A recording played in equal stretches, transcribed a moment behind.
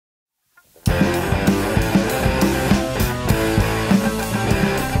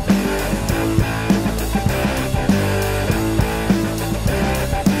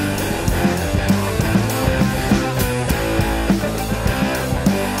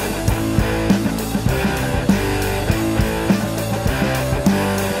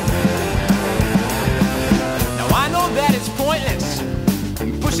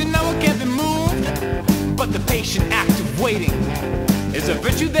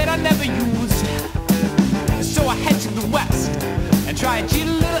that I never used. So I head to the west and try and cheat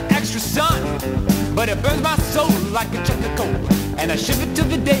a little extra sun. But it burns my soul like a chunk of coal, and I shiver till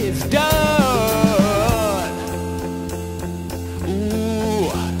the day is done.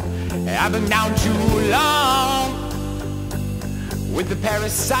 Ooh, I've been down too long with the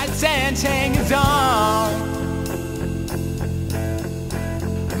parasites and hangers on.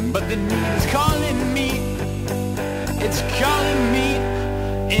 But the need is calling me, it's calling me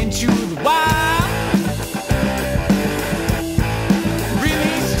into the wild.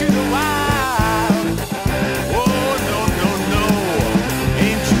 Release to the wild. Oh no, no, no.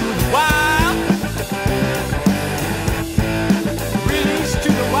 Into the wild. Release to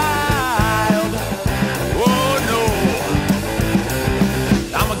the wild. Oh no.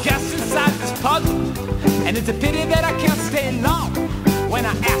 I'm a guest inside this puzzle, and it's a pity that I can't stay long. When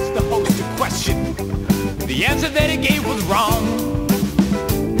I asked the host a question, the answer that he gave was wrong.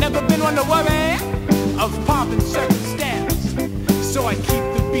 Never been one to worry of pomp and circumstance, so I keep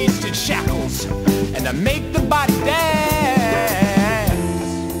the beast in shackles and I make the body dance.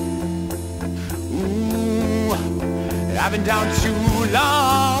 Ooh, I've been down too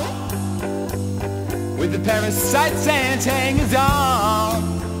long with the parasites and hangers on.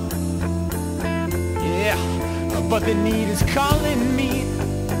 Yeah, but the need is calling me,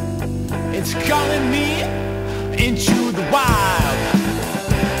 it's calling me into the wild.